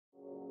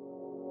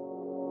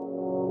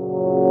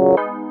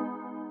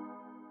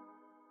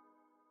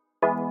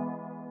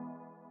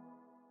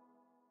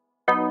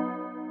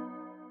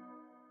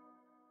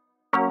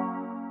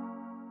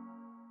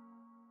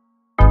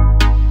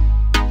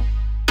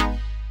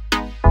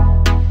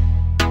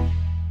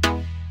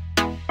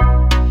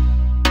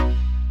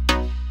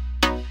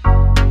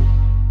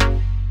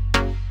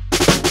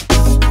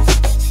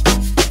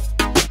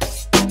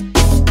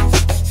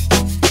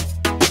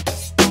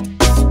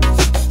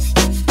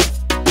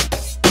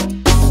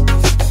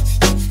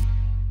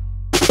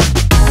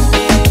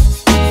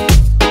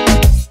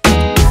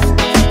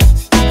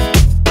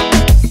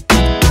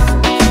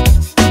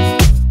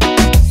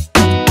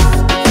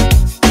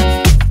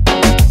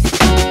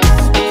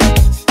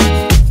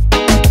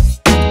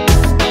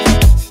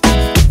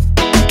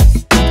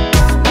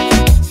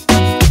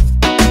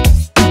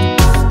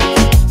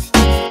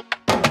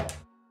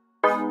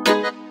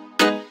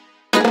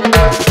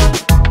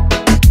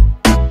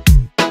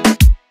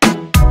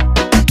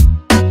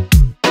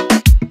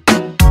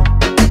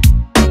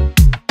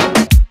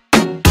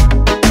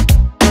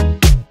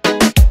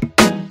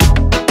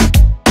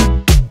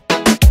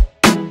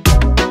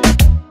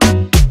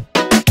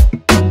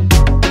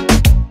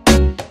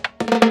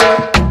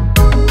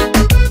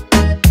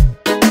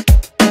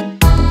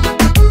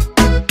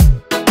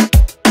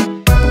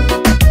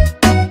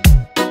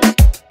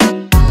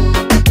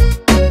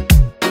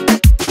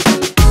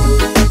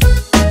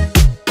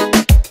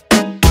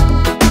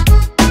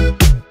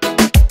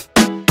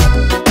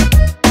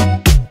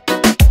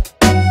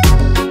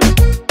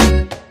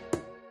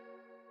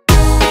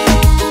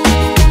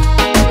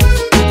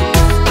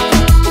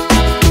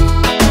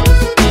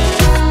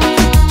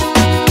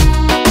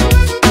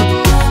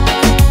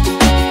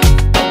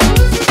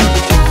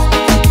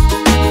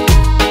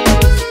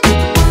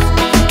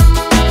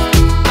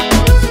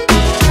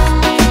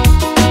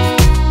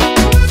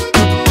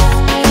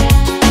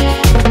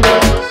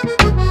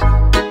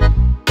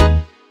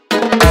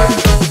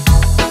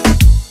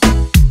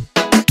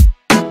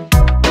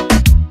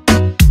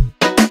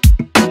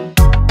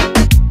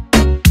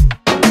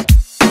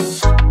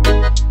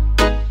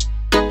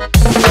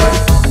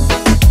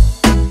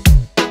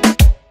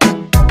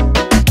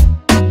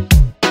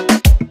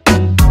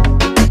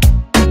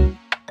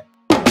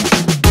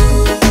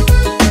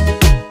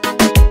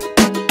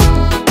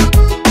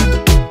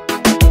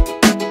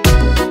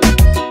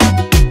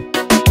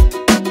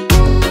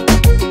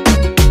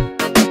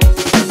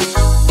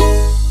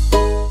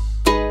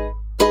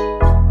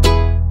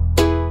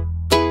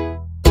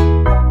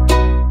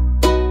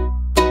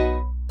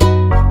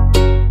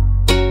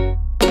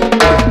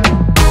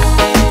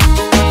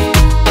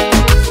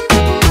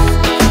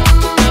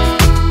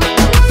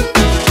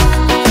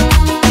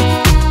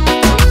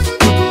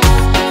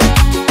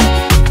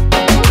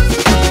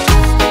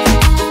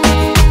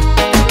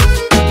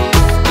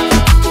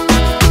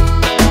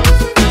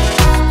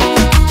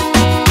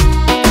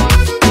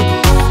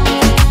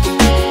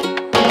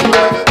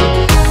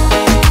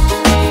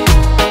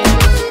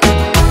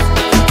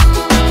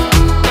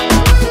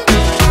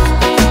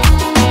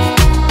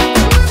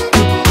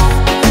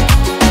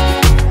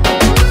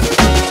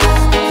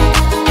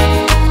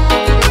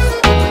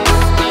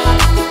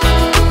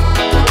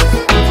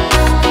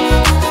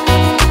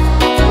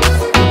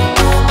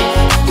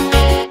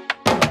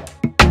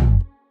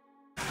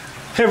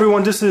Hey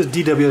everyone, this is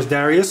DWS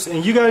Darius,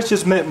 and you guys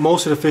just met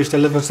most of the fish that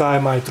live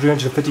inside my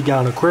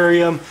 350-gallon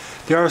aquarium.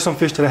 There are some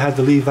fish that I had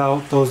to leave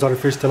out. Those are the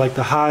fish that like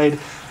to hide.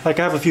 Like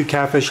I have a few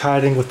catfish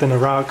hiding within the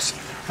rocks.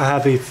 I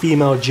have a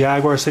female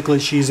jaguar cichlid.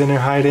 She's in there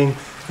hiding,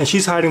 and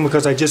she's hiding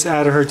because I just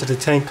added her to the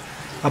tank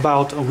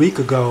about a week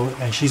ago,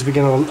 and she's been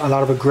getting a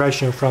lot of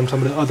aggression from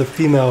some of the other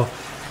female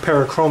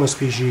parachroma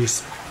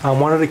species.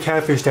 One of the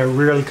catfish that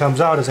rarely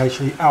comes out is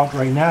actually out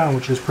right now,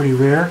 which is pretty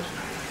rare.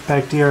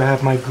 Back there I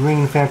have my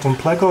green phantom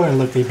pleco, and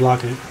look, they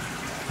block it.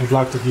 They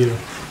block the view.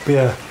 But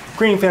yeah,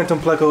 green phantom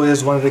pleco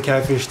is one of the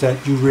catfish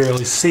that you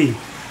rarely see.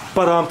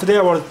 But today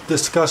I want to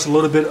discuss a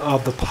little bit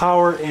of the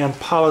power and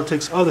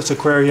politics of this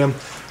aquarium,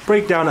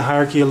 break down the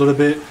hierarchy a little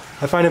bit.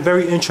 I find it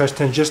very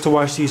interesting just to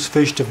watch these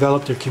fish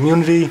develop their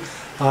community.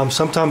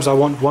 Sometimes I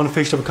want one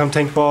fish to become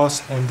tank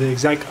boss and the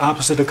exact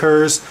opposite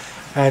occurs.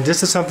 And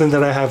this is something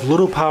that I have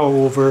little power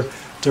over.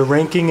 The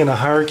ranking and the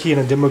hierarchy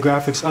and the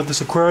demographics of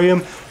this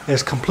aquarium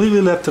is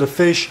completely left to the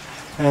fish.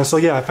 And so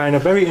yeah, I find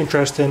it very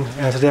interesting,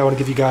 and today I want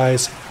to give you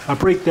guys a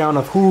breakdown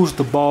of who's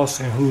the boss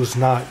and who's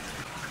not.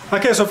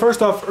 Okay, so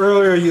first off,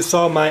 earlier you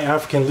saw my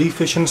African leaf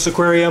fish in this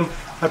aquarium.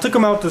 I took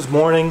him out this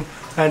morning,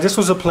 and this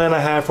was a plan I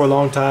had for a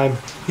long time.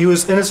 He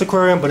was in this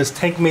aquarium, but his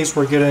tank mates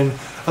were getting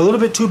a little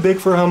bit too big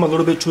for him, a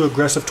little bit too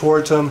aggressive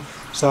towards him.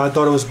 So I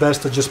thought it was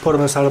best to just put him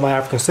inside of my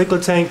African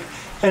cichlid tank.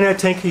 In that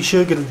tank, he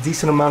should get a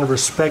decent amount of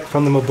respect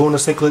from the Mabuna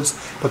cichlids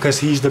because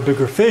he's the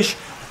bigger fish.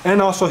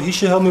 And also, he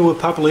should help me with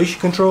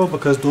population control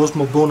because those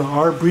Mabuna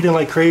are breeding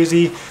like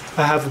crazy.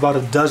 I have about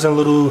a dozen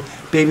little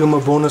baby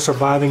Mabuna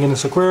surviving in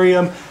this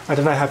aquarium. And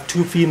then I have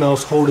 2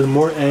 females holding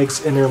more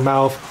eggs in their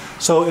mouth.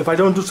 So if I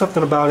don't do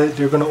something about it,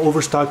 they're going to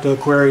overstock the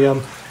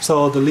aquarium.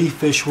 So the leaf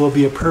fish will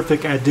be a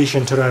perfect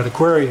addition to that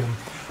aquarium.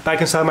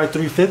 Back inside my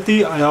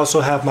 350, I also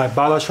have my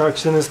bala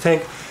sharks in this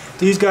tank.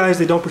 These guys,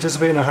 they don't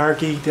participate in a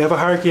hierarchy. They have a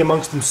hierarchy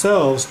amongst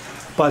themselves,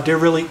 but they're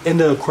really in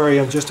the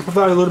aquarium just to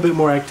provide a little bit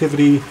more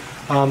activity.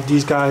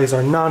 These guys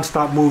are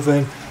non-stop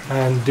moving,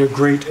 and they're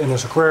great in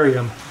this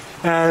aquarium.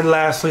 And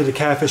lastly, the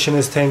catfish in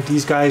this tank.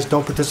 These guys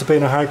don't participate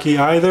in a hierarchy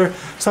either.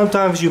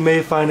 Sometimes you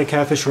may find the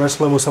catfish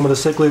wrestling with some of the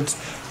cichlids,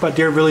 but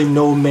they're really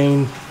no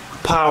main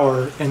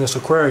power in this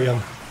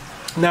aquarium.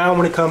 Now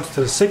when it comes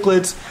to the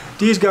cichlids,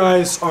 these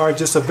guys are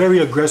just a very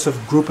aggressive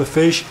group of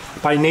fish.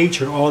 By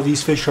nature, all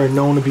these fish are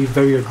known to be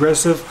very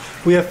aggressive.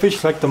 We have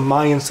fish like the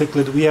Mayan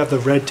cichlid, we have the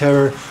red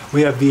terror,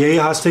 we have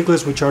Viejas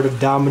cichlids, which are the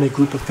dominant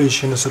group of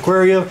fish in this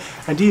aquarium.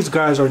 And these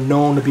guys are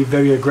known to be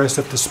very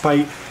aggressive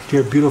despite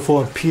their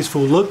beautiful and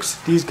peaceful looks.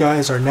 These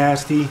guys are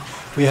nasty.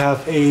 We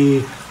have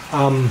a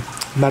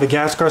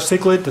Madagascar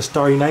cichlid, the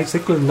starry night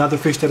cichlid, another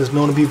fish that is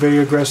known to be very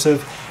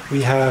aggressive.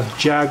 We have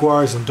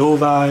jaguars and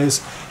dovies,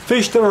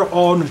 fish that are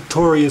all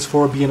notorious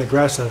for being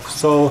aggressive.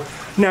 So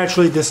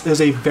naturally, this is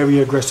a very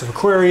aggressive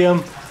aquarium.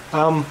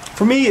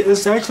 For me,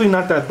 it's actually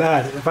not that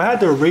bad. If I had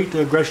to rate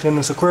the aggression in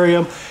this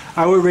aquarium,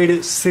 I would rate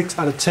it 6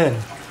 out of 10.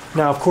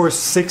 Now, of course,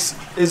 6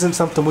 isn't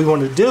something we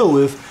want to deal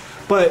with,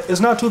 but it's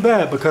not too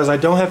bad because I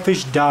don't have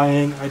fish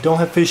dying. I don't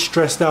have fish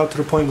stressed out to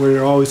the point where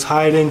they're always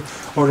hiding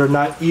or they're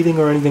not eating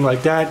or anything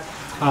like that.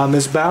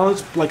 It's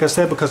balanced, like I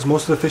said, because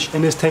most of the fish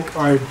in this tank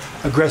are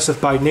aggressive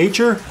by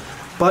nature.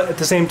 But at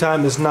the same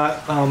time, it's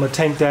not a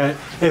tank that,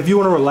 if you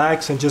want to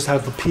relax and just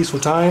have a peaceful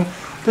time,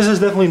 this is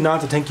definitely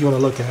not the tank you want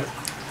to look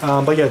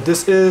at. But yeah,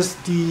 this is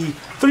the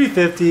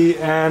 350,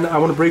 and I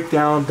want to break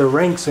down the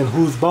ranks and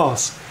who's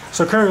boss.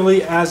 So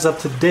currently, as of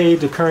today,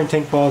 the current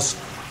tank boss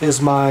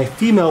is my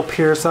female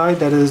parasite.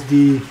 That is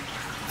the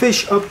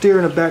fish up there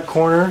in the back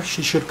corner.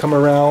 She should come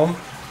around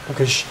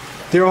because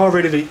they're all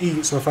ready to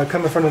eat. So if I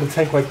come in front of the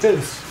tank like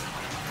this,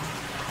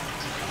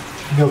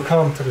 he'll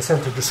come to the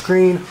center of the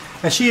screen.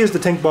 And she is the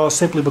tank boss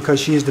simply because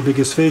she is the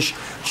biggest fish.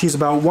 She's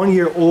about 1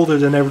 year older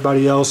than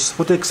everybody else,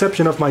 with the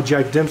exception of my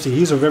Jack Dempsey.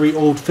 He's a very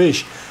old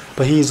fish,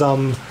 but he's a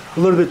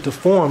little bit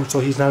deformed, so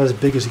he's not as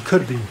big as he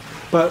could be.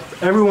 But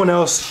everyone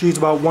else, she's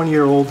about 1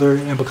 year older,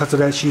 and because of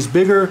that, she's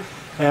bigger.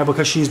 And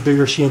because she's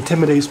bigger, she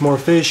intimidates more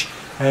fish,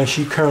 and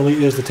she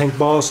currently is the tank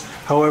boss.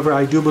 However,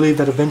 I do believe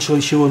that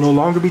eventually she will no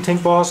longer be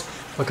tank boss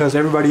because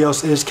everybody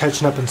else is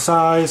catching up in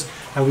size,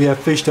 and we have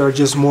fish that are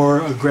just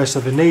more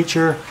aggressive in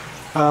nature.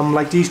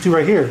 Like these 2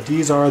 right here.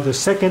 These are the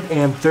 2nd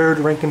and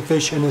 3rd ranking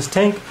fish in this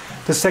tank.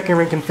 The 2nd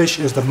ranking fish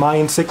is the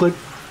Mayan cichlid.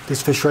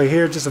 This fish right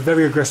here, just a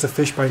very aggressive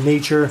fish by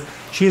nature.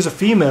 She is a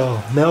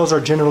female. Males are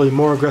generally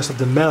more aggressive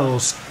than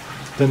males.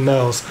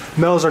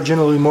 Males are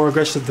generally more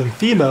aggressive than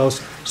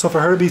females. So for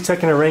her to be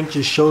 2nd in rank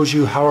just shows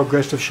you how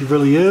aggressive she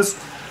really is.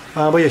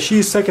 But yeah,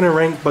 she's 2nd in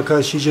rank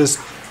because she just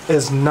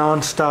is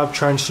non-stop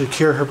trying to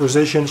secure her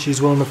position.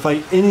 She's willing to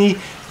fight any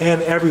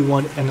and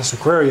everyone in this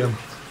aquarium.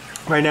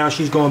 Right now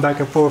she's going back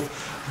and forth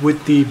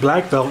with the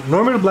black belt.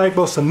 Normally the black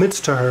belt submits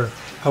to her.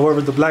 However,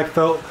 the black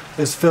belt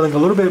is feeling a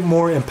little bit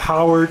more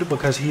empowered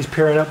because he's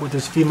pairing up with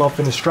this female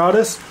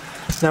Finistratus.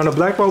 Now the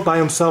black belt by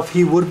himself,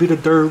 he would be the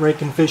 3rd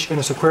ranking fish in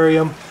this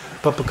aquarium.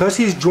 But because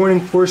he's joining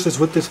forces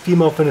with this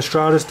female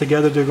Finistratus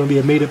together, they're going to be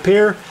a mated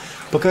pair.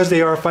 Because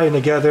they are fighting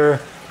together,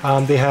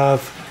 they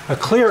have a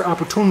clear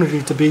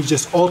opportunity to be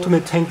just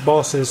ultimate tank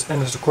bosses in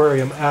this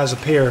aquarium as a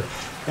pair.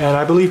 And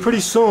I believe pretty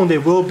soon they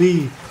will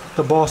be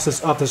the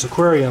bosses of this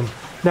aquarium.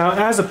 Now,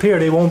 as a pair,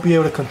 they won't be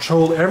able to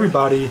control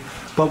everybody,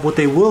 but what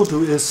they will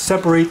do is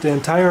separate the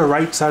entire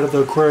right side of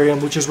the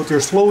aquarium, which is what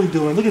they're slowly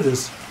doing. Look at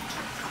this.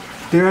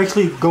 They're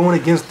actually going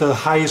against the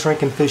highest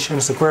ranking fish in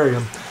this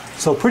aquarium.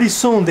 So pretty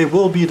soon they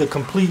will be the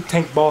complete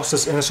tank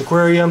bosses in this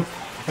aquarium,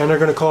 and they're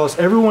going to cause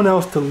everyone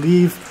else to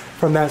leave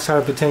from that side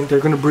of the tank. They're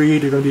going to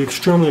breed, they're going to be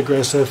extremely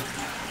aggressive.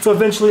 So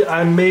eventually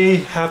I may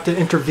have to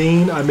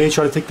intervene. I may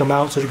try to take them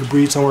out so they can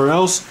breed somewhere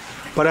else.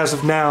 But as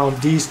of now,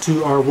 these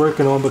two are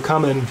working on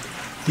becoming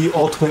the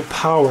ultimate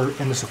power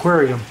in this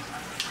aquarium.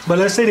 But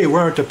let's say they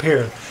weren't a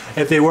pair.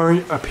 If they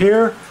weren't a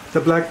pair, the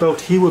black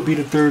belt, he would be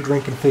the third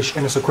ranking fish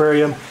in this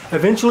aquarium.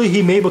 Eventually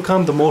he may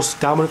become the most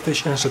dominant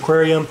fish in this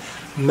aquarium.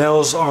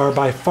 Males are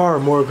by far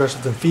more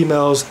aggressive than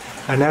females,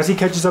 and as he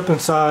catches up in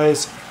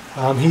size,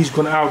 he's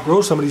going to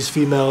outgrow some of these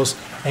females,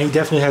 and he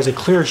definitely has a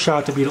clear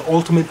shot to be the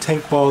ultimate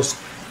tank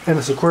boss in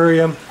this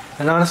aquarium.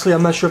 And honestly,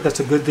 I'm not sure if that's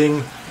a good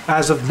thing.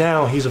 As of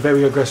now, he's a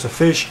very aggressive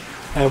fish,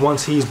 and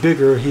once he's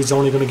bigger, he's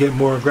only going to get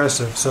more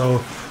aggressive. So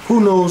who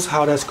knows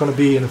how that's going to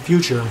be in the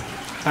future.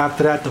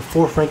 After that, the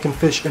fourth ranking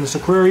fish in this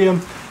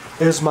aquarium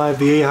is my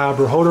Vieja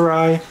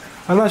Brohoderi.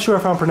 I'm not sure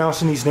if I'm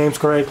pronouncing these names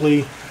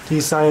correctly.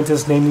 These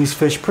scientists name these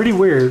fish pretty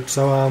weird,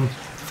 so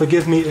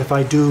forgive me if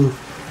I do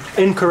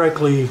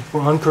incorrectly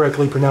or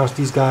incorrectly pronounce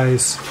these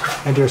guys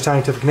and their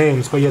scientific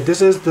names. But yeah,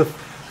 this is the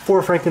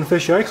fourth ranking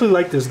fish. I actually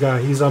like this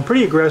guy. He's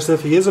pretty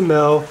aggressive. He is a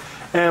male,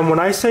 and when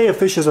I say a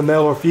fish is a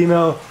male or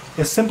female,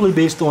 it's simply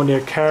based on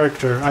their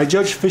character. I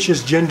judge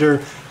fish's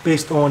gender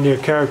based on their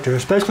character,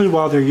 especially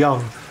while they're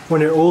young. When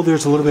they're older,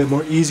 it's a little bit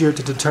more easier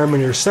to determine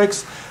their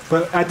sex,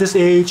 but at this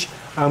age,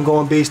 I'm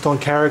going based on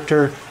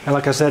character, and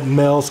like I said,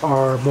 males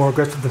are more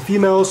aggressive than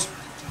females.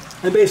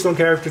 And based on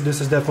character,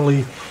 this is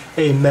definitely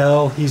a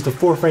male. He's the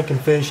fourth ranking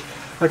fish.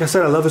 Like I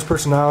said, I love his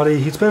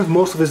personality. He spends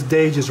most of his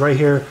day just right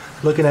here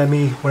looking at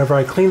me. Whenever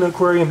I clean the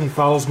aquarium, he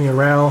follows me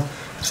around.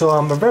 So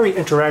I'm a very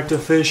interactive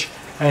fish,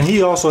 and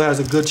he also has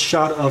a good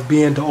shot of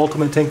being the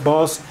ultimate tank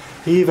boss.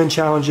 He even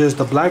challenges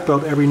the black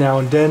belt every now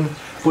and then.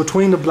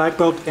 Between the black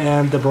belt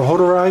and the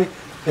Brohoderi,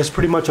 it's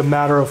pretty much a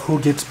matter of who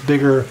gets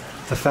bigger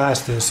the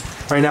fastest.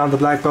 Right now the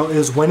black belt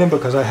is winning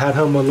because I had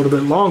him a little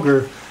bit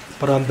longer,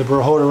 but the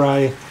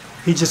Brohoderi,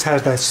 he just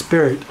has that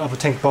spirit of a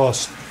tank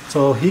boss,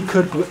 so he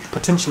could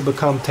potentially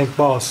become tank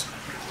boss.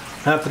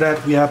 After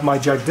that, we have my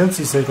Jack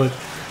Dempsey cichlid.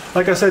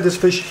 Like I said, this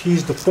fish,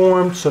 he's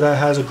deformed, so that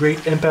has a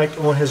great impact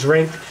on his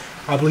rank.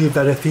 I believe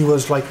that if he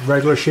was like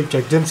regular shaped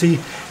Jack Dempsey,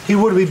 he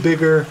would be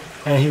bigger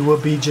and he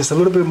would be just a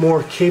little bit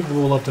more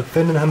capable of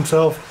defending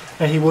himself,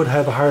 and he would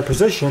have a higher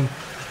position.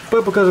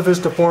 But because of his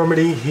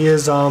deformity, he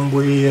is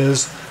where he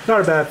is.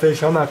 Not a bad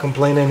fish, I'm not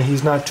complaining.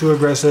 He's not too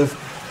aggressive,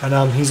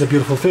 and he's a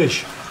beautiful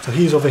fish. So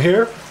he's over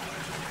here.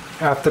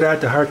 After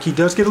that, the hierarchy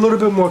does get a little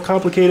bit more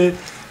complicated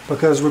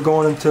because we're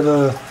going into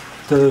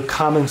the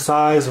common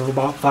size of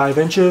about 5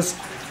 inches.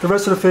 The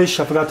rest of the fish,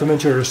 I forgot to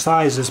mention their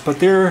sizes, but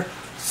they're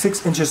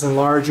 6 inches and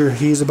larger.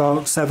 He's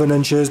about 7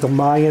 inches. The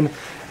Mayan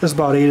is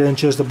about 8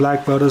 inches. The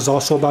black belt is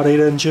also about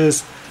 8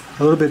 inches.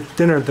 A little bit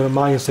thinner than the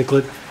Mayan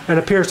cichlid. And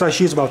the pair size,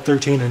 she's about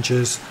 13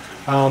 inches.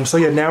 So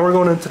yeah, now we're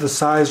going into the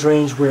size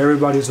range where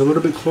everybody's a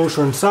little bit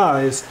closer in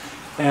size,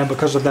 and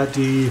because of that,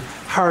 the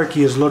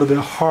hierarchy is a little bit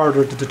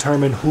harder to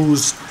determine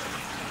who's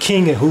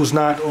king and who's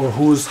not, or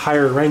who's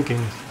higher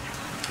ranking.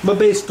 But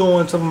based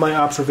on some of my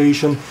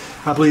observation,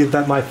 I believe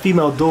that my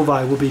female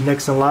Dovai will be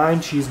next in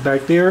line. She's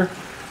back there.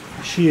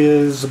 She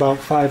is about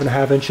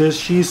 5.5 inches.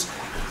 She's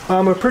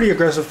a pretty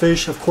aggressive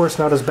fish, of course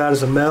not as bad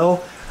as a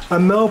male. A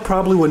male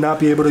probably would not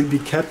be able to be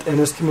kept in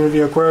this community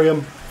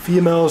aquarium.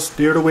 Females,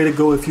 they're the way to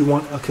go if you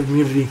want a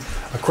community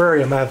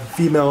aquarium. I have a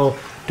female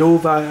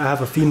Dovai, I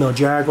have a female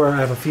Jaguar, I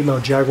have a female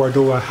Jaguar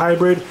Dovai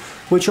hybrid,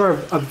 which are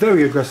a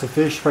very aggressive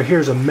fish. Right here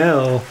is a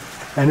male,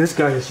 and this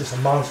guy is just a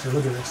monster.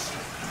 Look at this.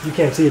 You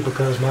can't see it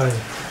because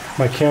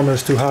my camera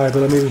is too high, but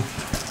let me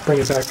bring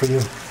it back for you.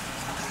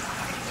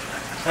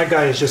 That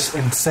guy is just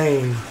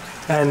insane,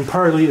 and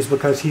partly it's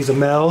because he's a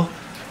male.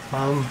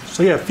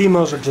 So yeah,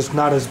 females are just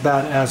not as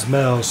bad as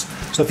males.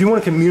 So if you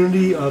want a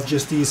community of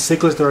just these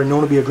cichlids that are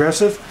known to be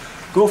aggressive,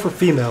 go for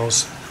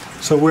females.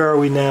 So where are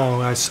we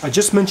now? I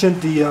just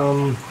mentioned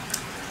the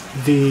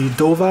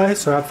Dovai.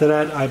 So after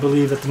that, I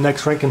believe that the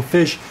next ranking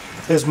fish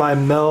is my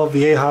male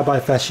Vieja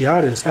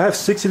Bifasciatus. I have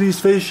 6 of these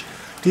fish.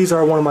 These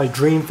are one of my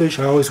dream fish.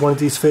 I always wanted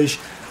these fish,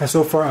 and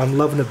so far I'm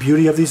loving the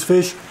beauty of these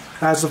fish.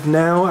 As of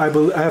now, I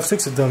have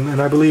 6 of them,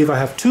 and I believe I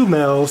have 2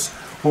 males,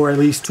 or at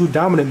least 2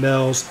 dominant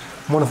males,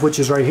 one of which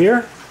is right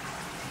here.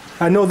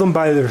 I know them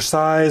by their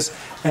size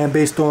and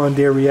based on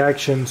their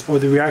reactions, or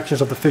the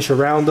reactions of the fish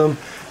around them.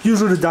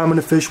 Usually the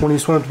dominant fish, when he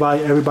swims by,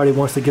 everybody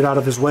wants to get out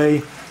of his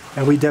way,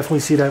 and we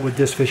definitely see that with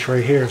this fish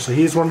right here. So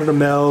he's one of the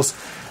males.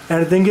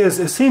 And the thing is,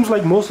 it seems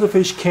like most of the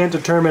fish can't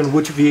determine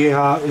which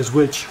Vieja is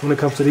which when it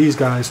comes to these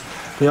guys.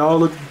 They all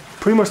look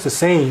pretty much the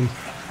same,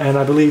 And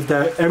I believe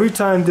that every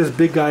time this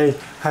big guy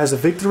has a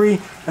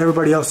victory,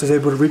 everybody else is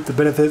able to reap the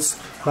benefits.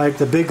 Like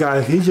the big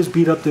guy, he just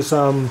beat up this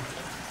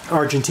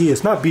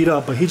Argentius. Not beat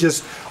up, but he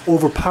just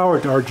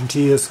overpowered the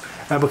Argentius.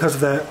 And because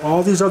of that,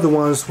 all these other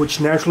ones, which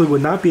naturally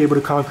would not be able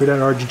to conquer that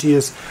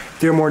Argentius,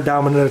 they're more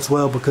dominant as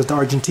well, because the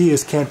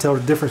Argentius can't tell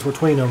the difference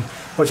between them,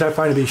 which I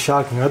find to be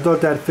shocking. I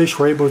thought that fish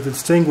were able to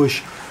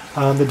distinguish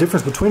the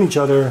difference between each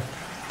other,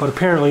 but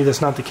apparently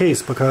that's not the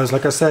case, because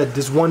like I said,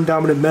 this one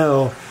dominant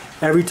male,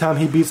 every time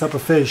he beats up a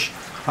fish,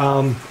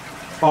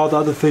 all the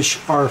other fish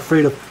are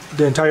afraid of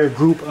the entire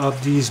group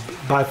of these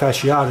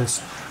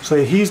bifasciatus.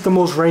 So he's the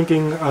most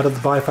ranking out of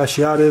the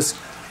bifasciatus.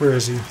 Where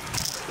is he?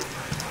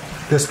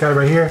 This guy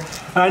right here.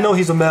 And I know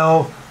he's a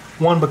male,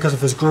 1 because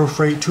of his growth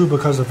rate, 2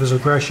 because of his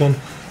aggression,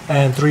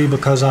 and 3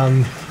 because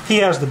he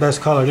has the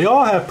best color. They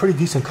all have pretty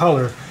decent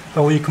color,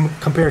 but when you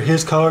compare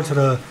his color to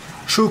the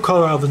true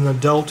color of an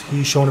adult,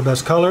 he's showing the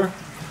best color.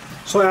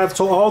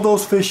 So all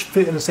those fish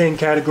fit in the same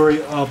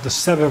category of the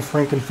 7th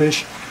ranking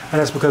fish, and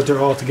that's because they're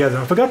all together.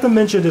 I forgot to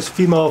mention this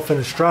female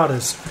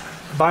Fenestratus.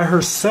 By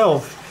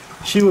herself,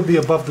 she would be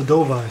above the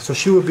Dovi. So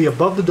she would be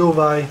above the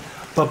Dovi,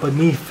 but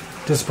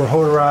beneath this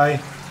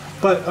Prohodori.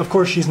 But of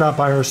course she's not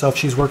by herself,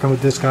 she's working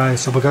with this guy,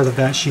 so because of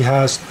that she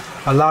has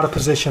a lot of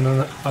position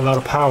and a lot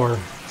of power.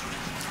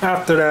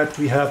 After that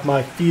we have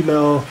my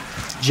female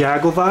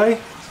Jagovi.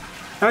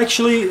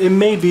 Actually it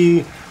may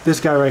be this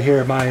guy right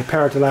here, my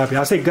Paratilapia.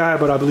 I say guy,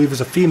 but I believe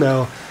it's a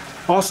female.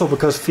 Also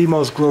because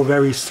females grow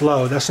very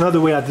slow. That's another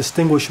way I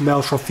distinguish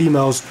males from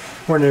females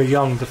when they're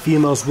young. The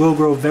females will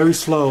grow very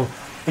slow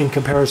in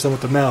comparison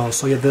with the males.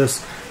 So yeah,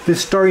 this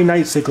starry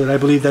night cichlid, I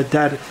believe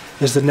that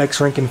is the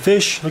next ranking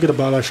fish. Look at the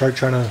bala shark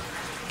trying to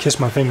kiss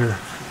my finger.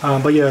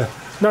 But yeah,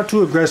 not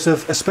too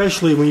aggressive,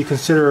 especially when you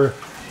consider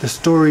the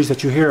stories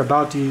that you hear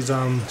about these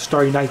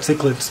starry night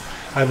cichlids.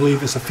 I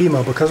believe it's a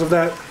female because of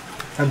that.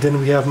 And then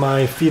we have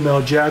my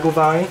female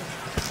Jagovi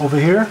over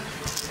here.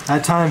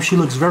 At times she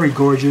looks very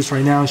gorgeous.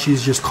 Right now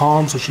she's just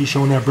calm, so she's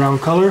showing that brown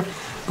color.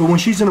 But when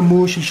she's in a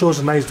mood, she shows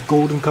a nice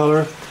golden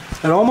color.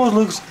 It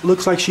almost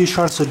looks like she's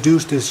trying to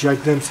seduce this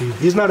Jack Dempsey.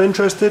 He's not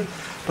interested,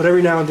 but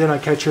every now and then I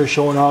catch her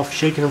showing off,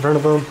 shaking in front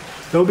of him.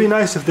 It would be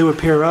nice if they would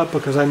pair up,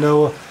 because I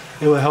know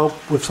it would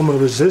help with some of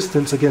the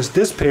resistance against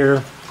this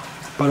pair.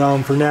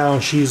 But for now,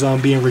 she's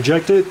being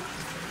rejected.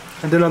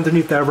 And then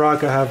underneath that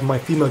rock, I have my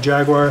female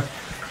Jaguar.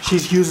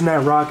 She's using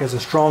that rock as a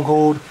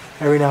stronghold.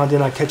 Every now and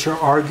then I catch her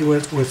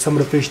arguing with some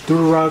of the fish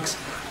through the rocks,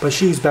 but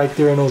she's back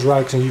there in those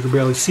rocks and you can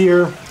barely see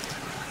her.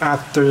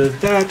 After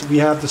that, we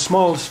have the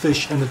smallest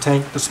fish in the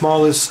tank, the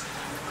smallest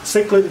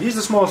cichlid. He's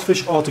the smallest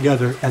fish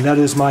altogether, and that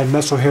is my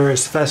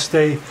Mesoharis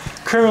feste.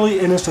 Currently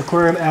in this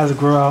aquarium as a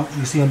grow out.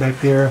 You see him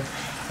back there.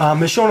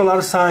 It's showing a lot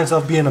of signs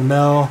of being a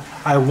male.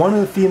 I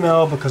wanted a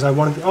female because I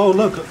wanted... Oh,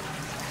 look.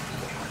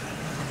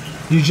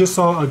 You just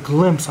saw a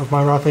glimpse of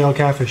my Raphael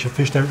catfish, a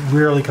fish that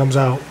rarely comes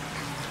out.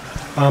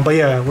 But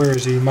yeah, where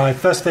is he? My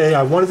feste,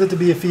 I wanted it to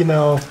be a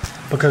female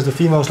because the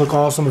females look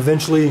awesome.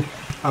 Eventually,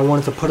 I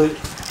wanted to put it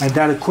in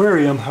that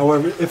aquarium.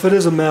 However, if it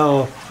is a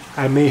male,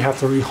 I may have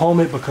to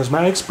rehome it because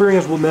my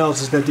experience with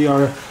males is that they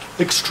are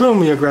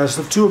extremely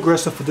aggressive, too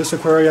aggressive for this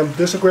aquarium.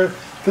 This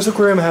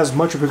aquarium has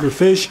much bigger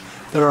fish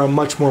that are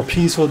much more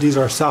peaceful. These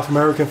are South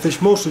American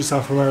fish, mostly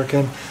South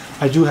American.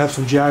 I do have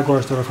some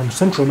jaguars that are from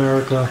Central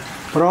America,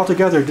 but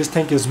altogether this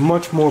tank is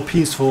much more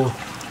peaceful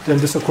than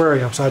this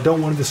aquarium, so I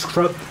don't want to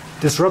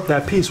disrupt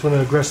that peace with an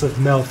aggressive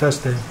male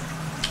feste.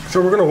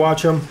 So we're going to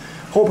watch him,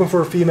 hoping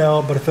for a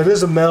female, but if it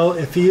is a male,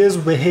 if he is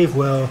behaved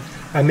well,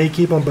 I may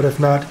keep him, but if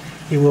not,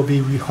 he will be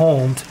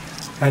rehomed.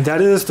 And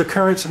that is the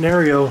current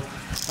scenario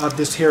of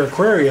this here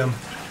aquarium.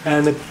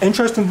 And the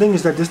interesting thing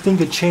is that this thing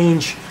could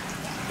change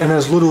in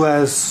as little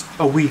as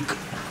a week.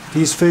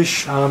 These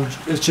fish,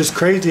 it's just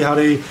crazy how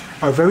they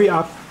are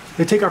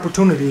they take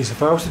opportunities.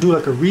 If I was to do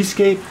like a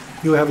rescape,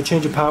 you would have a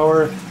change of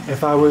power.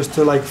 If I was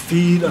to like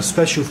feed a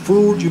special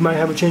food, you might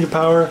have a change of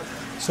power.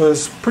 So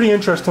it's pretty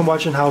interesting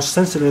watching how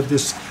sensitive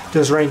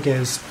this rank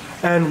is.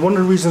 And one of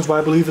the reasons why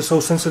I believe it's so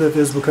sensitive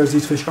is because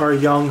these fish are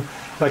young.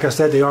 Like I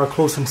said, they are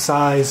close in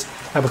size,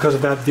 and because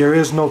of that, there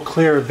is no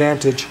clear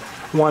advantage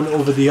one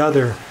over the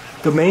other.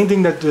 The main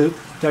thing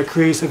that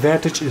creates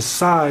advantage is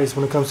size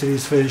when it comes to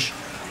these fish,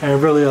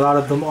 and really a lot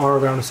of them are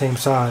around the same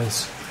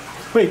size.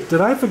 Wait,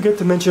 did I forget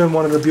to mention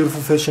one of the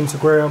beautiful fish in this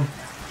aquarium?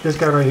 This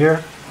guy right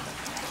here,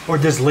 or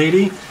this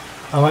lady.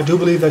 I do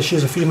believe that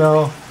she's a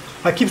female.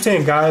 I keep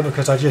saying guy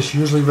because I just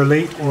usually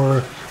relate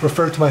or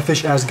refer to my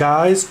fish as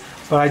guys,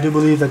 but I do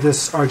believe that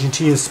this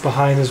Argentius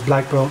behind this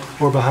black belt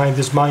or behind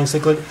this Mayan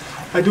cichlid,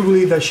 I do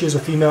believe that she is a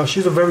female.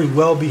 She's a very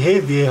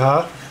well-behaved vieja.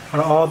 Out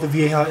of all the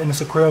vieja in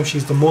this aquarium,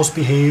 she's the most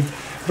behaved,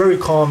 very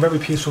calm, very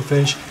peaceful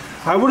fish.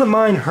 I wouldn't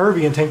mind her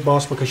being tank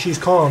boss because she's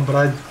calm, but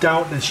I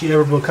doubt that she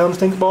ever becomes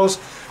tank boss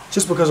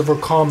just because of her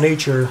calm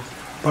nature.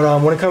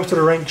 But when it comes to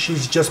the rank,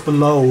 she's just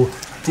below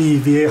the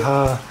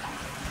vieja.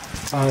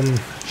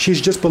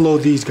 She's just below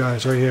these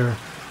guys right here.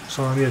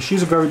 So yeah,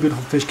 she's a very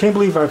beautiful fish. Can't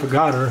believe I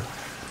forgot her,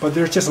 but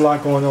there's just a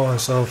lot going on,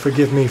 so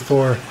forgive me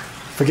for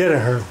forgetting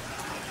her.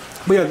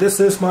 But yeah, this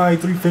is my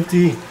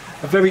 350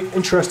 a very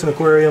interesting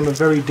aquarium, a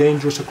very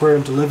dangerous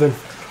aquarium to live in.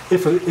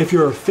 If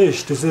you're a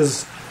fish, this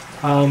is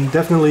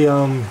definitely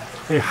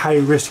a high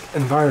risk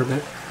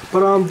environment.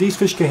 But these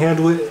fish can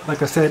handle it.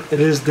 Like I said, it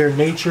is their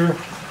nature.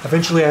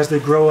 Eventually, as they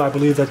grow, I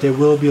believe that they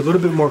will be a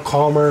little bit more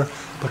calmer,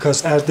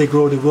 because as they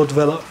grow, they will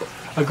develop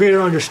a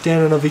greater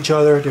understanding of each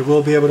other. They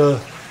will be able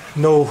to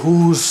know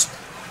who's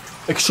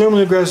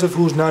extremely aggressive,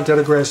 who's not that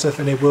aggressive,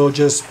 and they will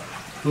just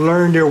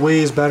learn their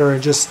ways better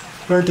and just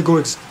learn to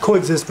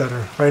coexist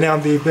better. Right now,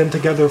 they've been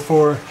together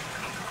for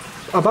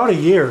about a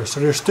year, so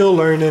they're still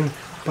learning,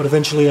 but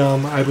eventually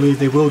I believe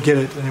they will get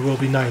it and it will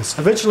be nice.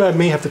 Eventually, I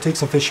may have to take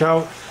some fish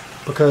out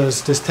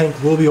because this tank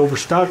will be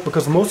overstocked,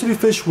 because most of the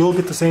fish will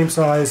get the same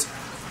size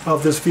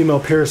of this female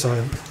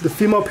parasite. The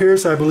female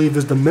parasite, I believe,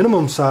 is the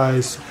minimum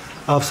size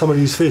of some of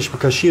these fish,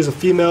 because she is a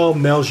female.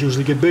 Males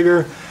usually get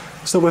bigger.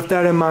 So with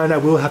that in mind, I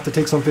will have to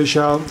take some fish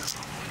out.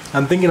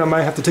 I'm thinking I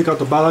might have to take out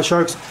the bala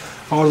sharks,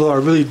 although I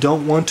really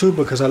don't want to,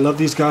 because I love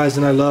these guys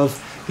and I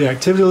love their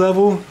activity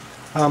level.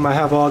 I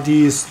have all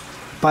these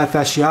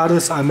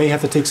bifasciatus. I may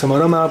have to take some of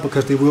them out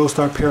because they will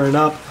start pairing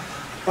up.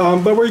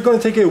 But we're going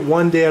to take it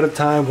one day at a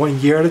time, 1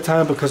 year at a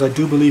time, because I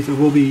do believe it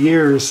will be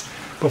years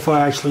before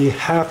I actually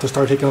have to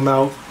start taking them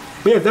out.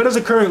 But yeah, that is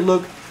a current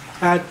look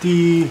at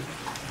the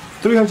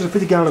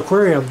 350 gallon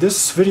aquarium.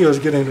 This video is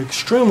getting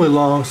extremely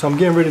long, so I'm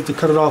getting ready to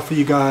cut it off for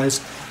you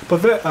guys.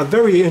 But a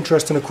very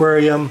interesting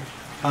aquarium.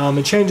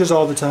 It changes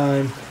all the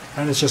time,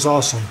 and it's just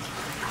awesome.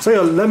 So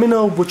yeah, let me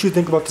know what you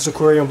think about this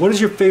aquarium. What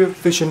is your favorite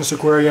fish in this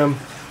aquarium?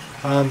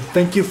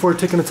 Thank you for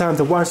taking the time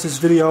to watch this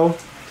video.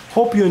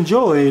 Hope you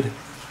enjoyed,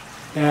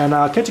 and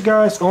I'll catch you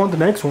guys on the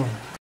next one.